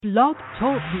Blog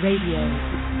Talk Radio.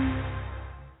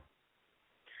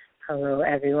 Hello,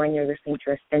 everyone. You're listening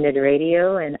to Ascended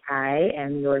Radio, and I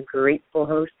am your grateful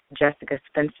host, Jessica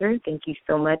Spencer. Thank you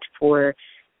so much for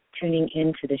tuning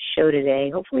in to the show today.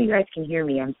 Hopefully, you guys can hear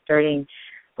me. I'm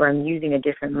using a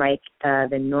different mic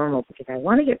than normal because I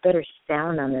want to get better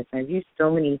sound on this. I've used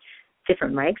so many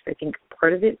different mics. I think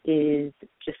part of it is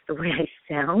just the way I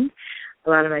sound. A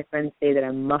lot of my friends say that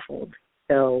I'm muffled,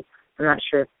 so I'm not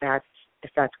sure if that's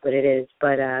what it is.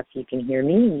 But if you can hear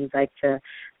me and you'd like to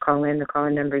call in, the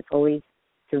call-in number is always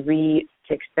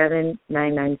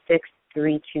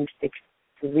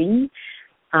 367-996-3263.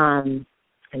 And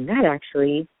that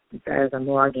actually, as I'm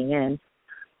logging in,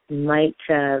 might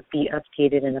be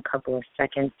updated in a couple of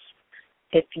seconds.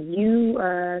 If you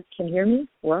can hear me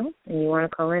well and you want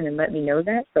to call in and let me know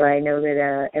that, so I know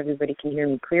that everybody can hear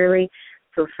me clearly,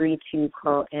 feel free to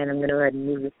call in. I'm going to go ahead and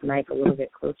move this mic a little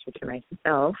bit closer to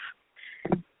myself.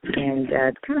 And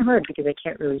it's kind of hard because I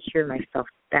can't really hear myself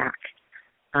back.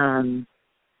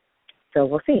 So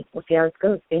we'll see. We'll see how this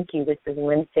goes. Thank you. This is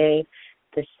Wednesday.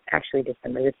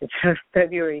 December. This is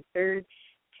February 3rd,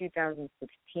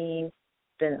 2016. It's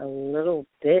been a little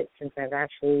bit since I've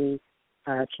actually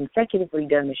consecutively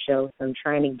done the show, so I'm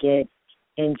trying to get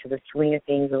into the swing of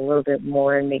things a little bit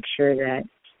more and make sure that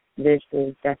this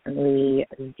is definitely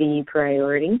the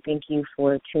priority. Thank you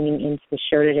for tuning into the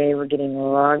show today. We're getting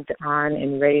logged on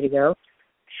and ready to go. A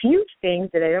few things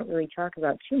that I don't really talk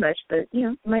about too much, but,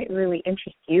 might really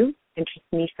interest me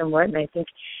somewhat. And I think,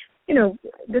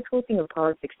 this whole thing of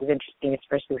politics is interesting,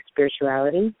 especially with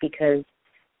spirituality, because,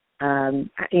 I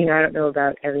don't know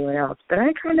about everyone else, but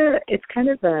it's kind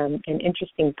of an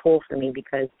interesting pull for me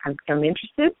because I'm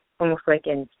interested, almost like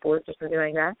in sports or something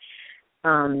like that.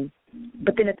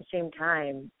 But then at the same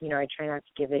time, I try not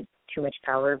to give it too much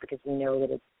power because we know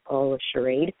that it's all a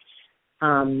charade.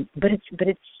 But it's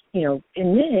and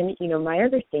then, my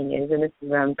other thing is, and this is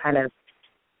where I'm kind of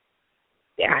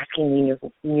asking the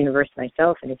universe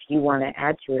myself, and if you want to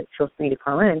add to it, feel free to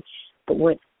call in. But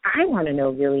what I want to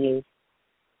know really is,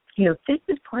 this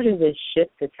is part of this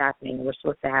shift that's happening. We're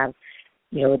supposed to have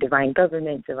a divine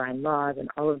government, divine laws, and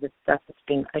all of this stuff that's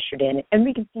being ushered in. And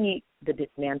we can see the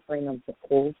dismantling of the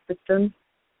old system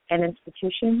and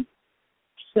institution.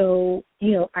 So,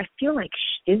 I feel like,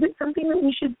 is it something that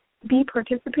we should be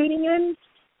participating in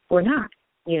or not?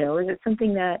 Is it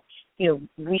something that, we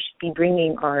should be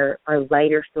bringing our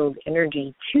lighter-filled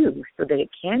energy to so that it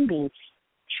can be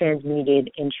transmuted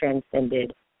and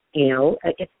transcended?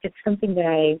 It's something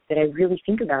that I really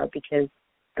think about because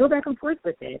go back and forth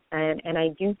with it. And I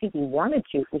do think we wanted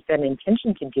to. If we set an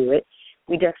intention to do it,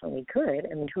 we definitely could.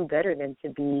 I mean, who better than to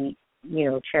be,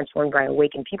 transformed by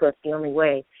awakened people? It's the only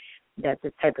way that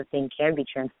this type of thing can be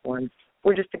transformed.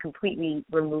 Or just to completely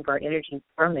remove our energy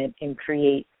from it and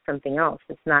create something else.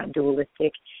 It's not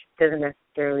dualistic. Doesn't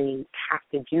necessarily have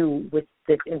to do with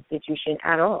this institution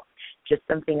at all. Just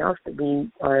something else that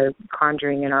we are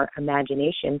conjuring in our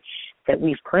imagination that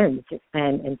we've cleansed.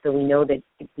 And so we know that,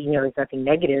 there's nothing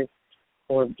negative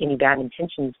or any bad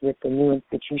intentions with the new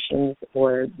institutions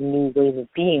or new ways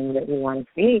of being that we want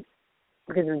to create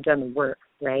because we've done the work,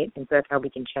 right? And so that's how we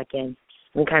can check in.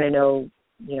 We kind of know,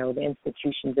 the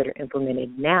institutions that are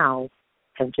implemented now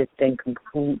have just been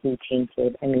completely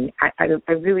tainted. I mean,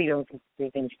 I really don't think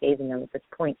there's any saving them at this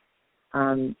point.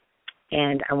 And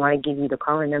I want to give you the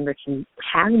call-in number to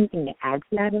have anything to add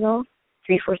to that at all,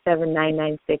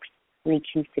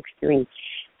 347-996-3263.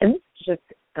 And this is just,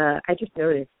 I just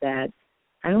noticed that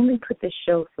I only put this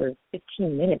show for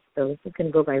 15 minutes, so this is going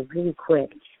to go by really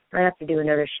quick. I might have to do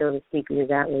another show this week because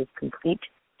that was complete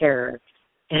error.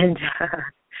 And,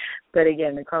 but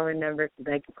again, the call-in number, if you'd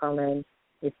like to call in,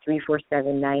 is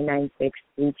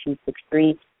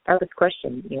 347-996-3263. About this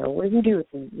question, what do you do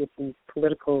with these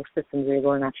political systems that are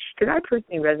going on? Because I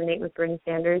personally resonate with Bernie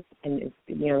Sanders, and it's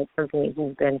something that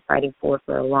he's been fighting for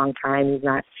a long time. He's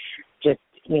not just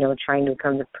trying to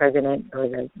become the president or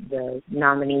the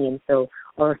nominee, and so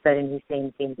all of a sudden he's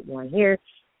saying things that you want to hear.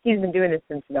 He's been doing this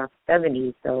since about the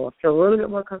 70s, so I feel a little bit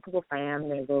more comfortable if I am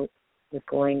going to go with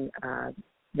going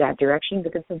that direction.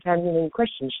 Because sometimes you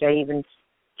question, should I even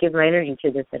give my energy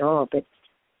to this at all? But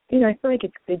I feel like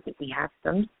it's good that we have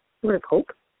some sort of hope,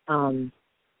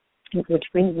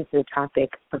 which brings us to the topic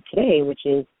of today, which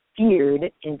is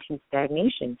feared into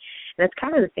stagnation. And that's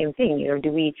kind of the same thing.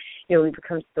 Do we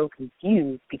become so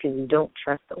confused because we don't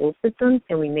trust the old systems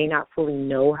and we may not fully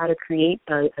know how to create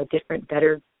a different,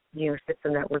 better,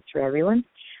 system that works for everyone.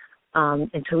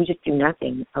 And so we just do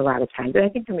nothing a lot of times. But I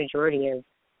think the majority of,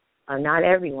 not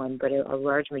everyone, but a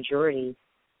large majority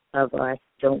of us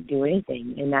don't do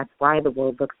anything, and that's why the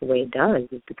world looks the way it does,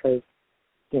 is because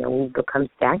we become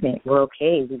stagnant. We're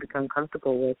okay. We become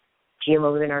comfortable with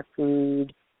GMOs in our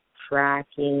food,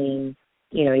 fracking.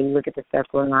 You look at the stuff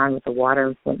going on with the water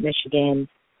in Flint, Michigan,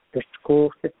 the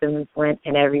school system in Flint,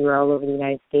 and everywhere all over the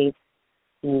United States.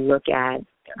 You look at,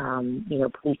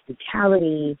 police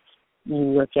brutality. You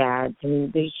look at,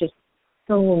 there's just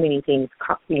so many things,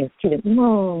 student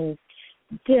loans,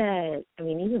 debt,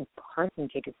 even parking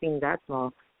tickets, things that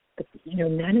small. But,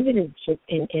 none of it is just,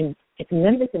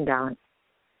 none of it's in balance.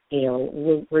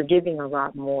 We're giving a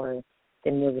lot more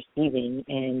than we're receiving,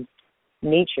 and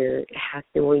nature has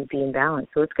to always be in balance.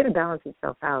 So it's going to balance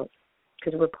itself out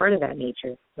because we're part of that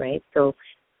nature, right? So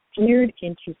steered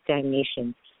into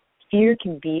stagnation. Fear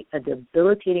can be a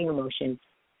debilitating emotion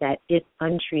that, if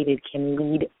untreated, can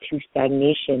lead to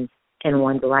stagnation in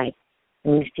one's life.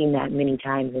 And we've seen that many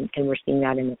times, and we're seeing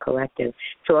that in the collective.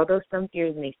 So although some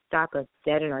fears may stop us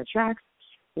dead in our tracks,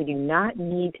 we do not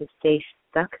need to stay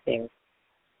stuck there,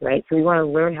 right? So we want to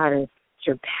learn how to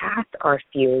surpass our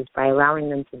fears by allowing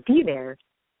them to be there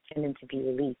and then to be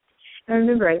released. And I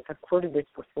remember I've quoted this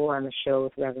before on the show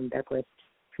with Reverend Beckwith,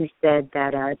 who said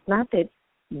that it's not that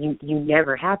you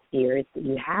never have fear, it's that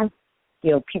you have,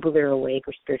 people that are awake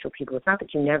or spiritual people. It's not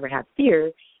that you never have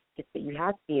fear, it's that you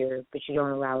have fear, but you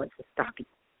don't allow it to stop you,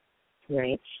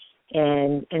 right?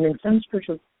 And then some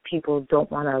spiritual people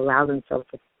don't want to allow themselves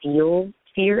to feel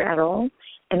fear at all,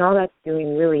 and all that's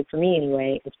doing, really, for me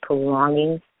anyway, is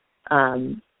prolonging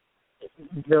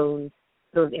those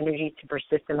energies to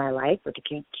persist in my life, or to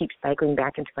keep cycling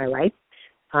back into my life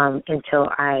until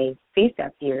I face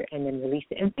that fear and then release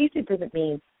it. And face it doesn't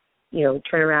mean,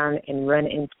 turn around and run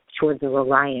in towards the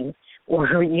lion, or,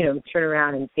 turn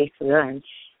around and face the gun.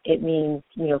 It means,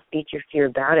 face your fear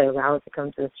about it, allow it to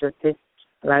come to the surface,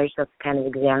 allow yourself to kind of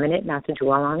examine it, not to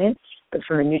dwell on it, but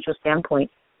from a neutral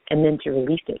standpoint, and then to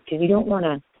release it. Because you don't want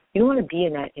to be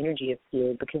in that energy of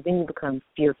fear, because then you become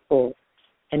fearful,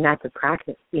 and that's a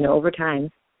practice. Over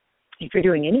time, if you're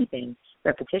doing anything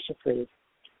repetitiously,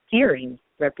 fearing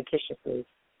repetitiously,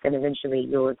 then eventually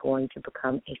you're going to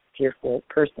become a fearful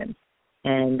person.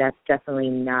 And that's definitely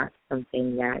not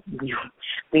something that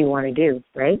we want to do,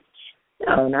 right?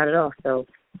 No, not at all. So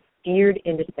Steered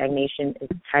into Stagnation is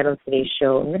the title of today's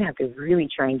show. I'm going to have to really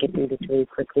try and get through this really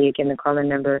quickly. Again, the call-in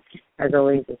number, as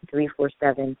always, is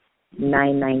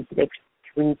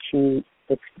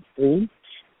 347-996-3263.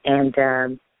 And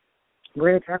we're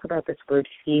going to talk about this word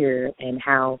fear, and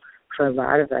how, for a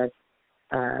lot of us,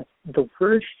 the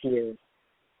word fear,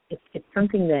 it's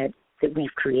something that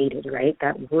we've created, right?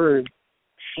 That word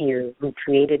fear, we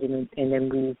created, and then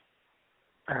we've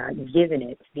given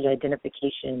it the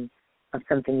identification of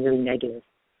something really negative.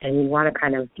 And we want to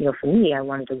kind of, for me, I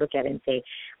wanted to look at it and say,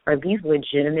 are these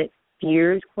legitimate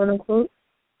fears, quote unquote,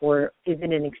 or is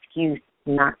it an excuse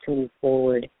not to move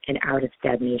forward and out of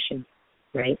stagnation,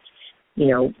 right?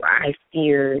 I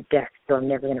fear death, so I'm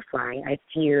never going to fly. I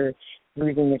fear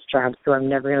losing this job, so I'm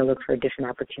never going to look for a different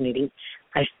opportunity.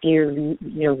 I fear,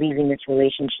 leaving this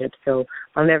relationship, so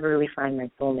I'll never really find my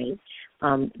soulmate.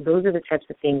 Those are the types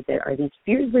of things that, are these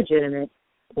fears legitimate,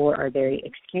 or are there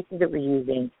excuses that we're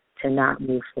using to not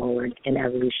move forward in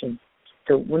evolution?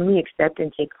 So when we accept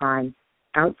and take on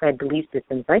outside belief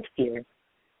systems like fear,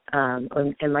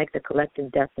 and like the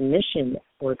collective definition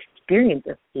or experience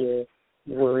of fear,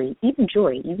 worry, even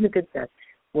joy, even the good stuff,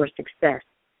 or success,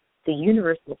 the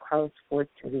universe will call us forth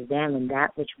to examine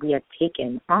that which we have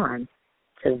taken on,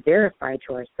 to verify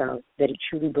to ourselves that it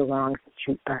truly belongs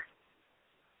to us.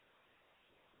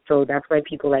 So that's why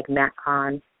people like Matt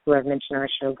Kahn, who I've mentioned on our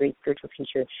show, great spiritual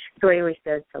teacher, so he always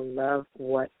says to love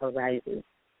what arises.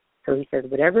 So he says,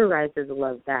 whatever arises,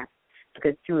 love that.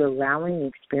 Because through allowing the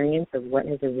experience of what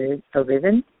has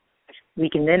arisen, we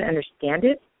can then understand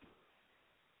it,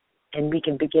 and we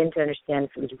can begin to understand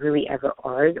if it was really ever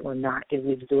ours or not. Did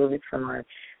we absorb it from our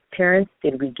parents?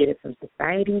 Did we get it from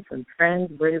society, from friends?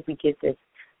 Where did we get this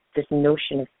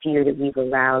notion of fear that we've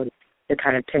allowed to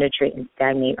kind of penetrate and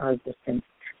stagnate our existence?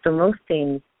 So most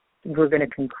things, we're going to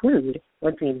conclude,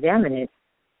 once we examine it,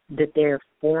 that they're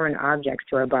foreign objects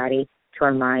to our body, to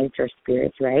our minds, to our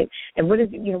spirits, right? And what does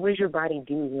your body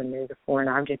do when there's a foreign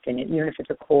object in it? Even if it's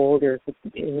a cold, or if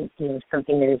it's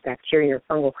something that is bacteria or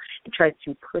fungal, it tries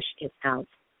to push it out.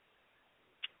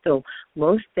 So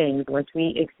most things, once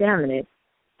we examine it,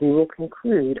 we will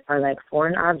conclude are like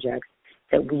foreign objects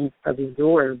that we've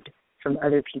absorbed from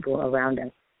other people around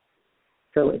us.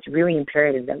 So it's really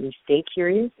imperative that we stay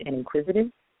curious and inquisitive,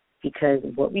 because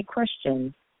what we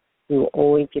question, we will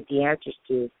always get the answers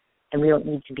to, and we don't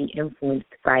need to be influenced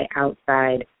by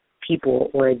outside people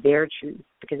or their truth,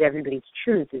 because everybody's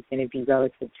truth is going to be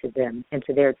relative to them and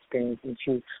to their experience and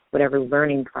to whatever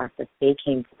learning process they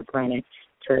came to the planet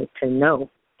to know,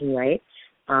 right?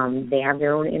 They have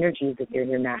their own energies that they're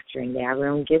here mastering. They have their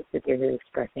own gifts that they're here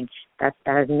expressing.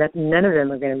 None of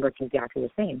them are going to look exactly the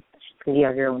same, because you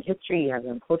have your own history, you have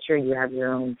your own culture, you have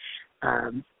your own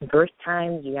birth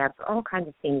times, you have all kinds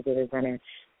of things that are going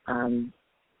to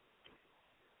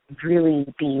really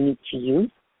be unique to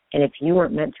you. And if you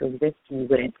weren't meant to exist, you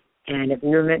wouldn't. And if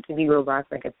we were meant to be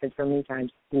robots, like I've said so many times,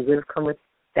 we would have come with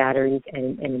batteries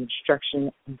and an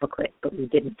instruction booklet, but we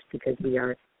didn't, because we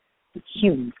are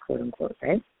humans, quote unquote,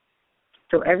 right?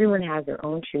 So everyone has their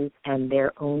own truth and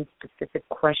their own specific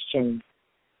questions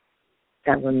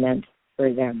that were meant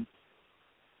for them.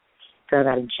 So I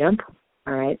got to jump,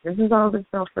 all right? This is all the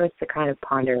stuff for us to kind of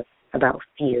ponder about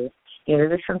fear.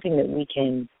 This is something that we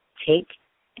can take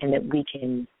and that we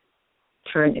can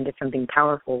turn into something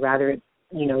powerful, rather,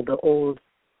 the old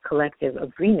collective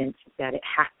agreement that it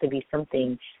has to be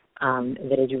something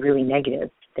that is really negative,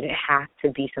 that it has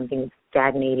to be something that's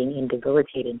stagnating and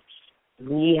debilitating.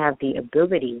 We have the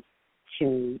ability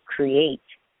to create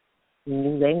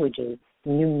new languages,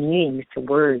 new meanings to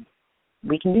words.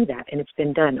 We can do that, and it's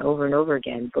been done over and over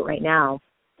again. But right now,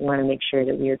 we want to make sure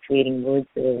that we are creating words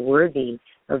that are worthy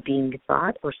of being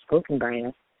thought or spoken by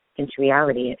us into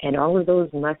reality. And all of those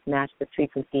must match the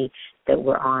frequency that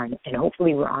we're on. And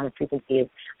hopefully we're on a frequency of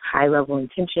high-level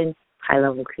intention,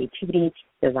 high-level creativity,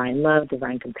 divine love,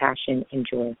 divine compassion, and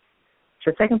joy.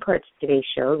 So the second part to today's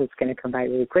show that's going to come by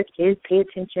really quick is pay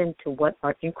attention to what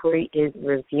our inquiry is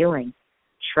revealing.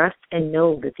 Trust and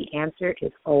know that the answer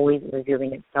is always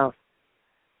revealing itself.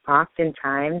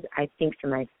 Oftentimes, I think to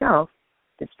myself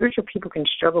that spiritual people can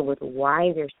struggle with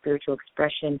why their spiritual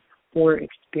expression or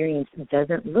experience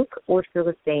doesn't look or feel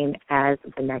the same as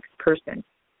the next person.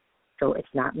 So it's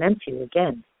not meant to.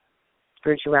 Again,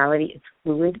 spirituality is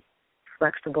fluid,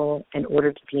 flexible, in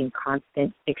order to be in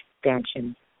constant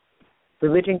expansion.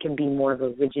 Religion can be more of a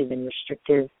rigid and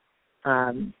restrictive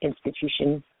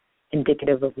institution,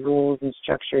 indicative of rules and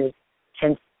structures.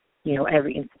 Hence,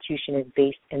 every institution is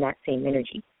based in that same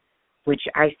energy, which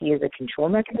I see as a control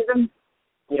mechanism.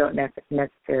 You don't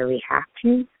necessarily have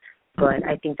to, but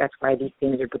I think that's why these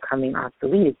things are becoming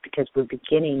obsolete, is because we're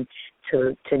beginning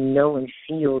to know and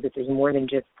feel that there's more than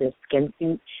just this skin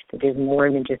suit, that there's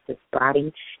more than just this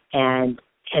body, and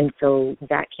so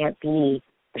that can't be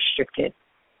restricted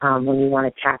when you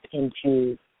want to tap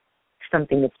into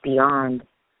something that's beyond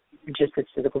just this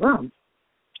physical realm.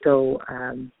 So,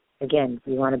 again,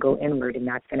 we want to go inward, and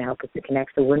that's going to help us to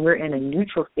connect. So when we're in a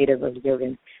neutral state of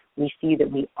observance, we see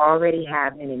that we already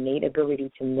have an innate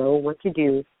ability to know what to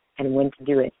do and when to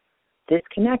do it. This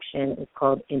connection is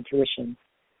called intuition.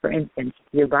 For instance,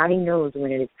 your body knows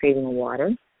when it is craving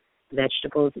water,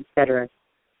 vegetables, etc.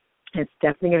 It's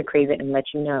definitely going to crave it and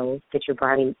let you know that your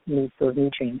body needs those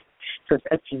nutrients. So it's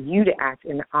up to you to act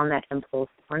on that impulse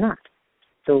or not.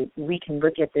 So we can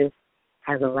look at this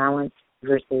as allowance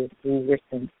versus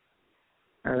resistance,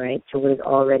 all right, to what is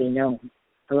already known.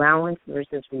 Allowance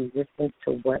versus resistance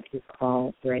to what is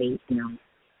already known,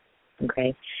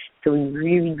 okay? So we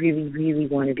really, really, really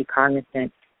want to be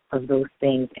cognizant of those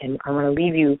things. And I want to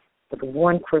leave you with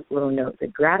one quick little note,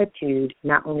 that gratitude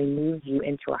not only moves you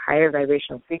into a higher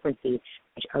vibrational frequency,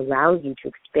 which allows you to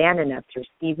expand enough to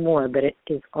receive more, but it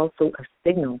is also a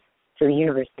signal to the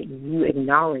universe that you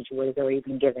acknowledge what has already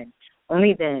been given.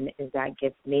 Only then is that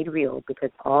gift made real,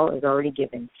 because all is already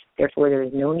given. Therefore, there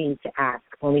is no need to ask,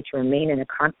 only to remain in a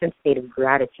constant state of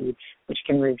gratitude, which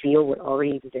can reveal what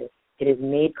already exists. It is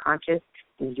made conscious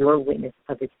through your witness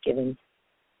of its giving.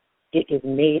 It is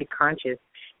made conscious,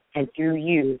 and through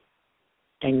you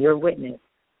and your witness,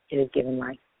 it is given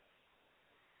life.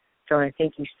 So I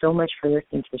thank you so much for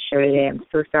listening to the show today. I'm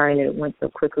so sorry that it went so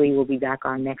quickly. We'll be back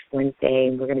on next Wednesday,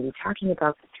 and we're going to be talking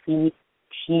about the 3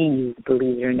 T's,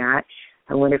 believe it or not.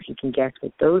 I wonder if you can guess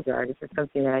what those are. This is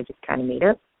something that I just kind of made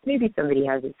up. Maybe somebody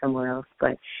has it somewhere else,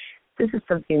 but this is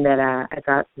something that I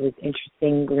thought was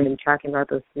interesting. We're going to be talking about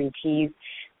those 3 T's,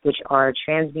 which are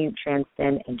transmute,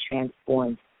 transcend, and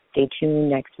transform. Stay tuned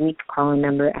next week. Call-in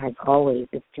number, as always,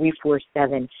 is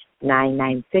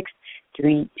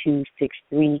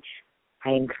 347-996-3263. I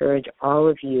encourage all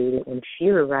of you that when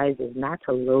fear arises, not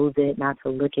to loathe it, not to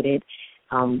look at it,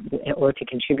 or to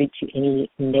contribute to any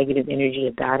negative energy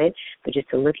about it, but just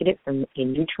to look at it from a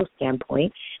neutral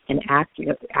standpoint and ask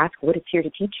what it's here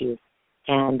to teach you,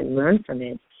 and learn from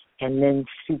it, and then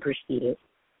supersede it.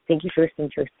 Thank you for listening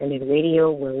to Extended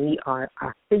Radio, where we are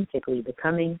authentically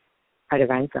becoming our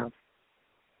divine self.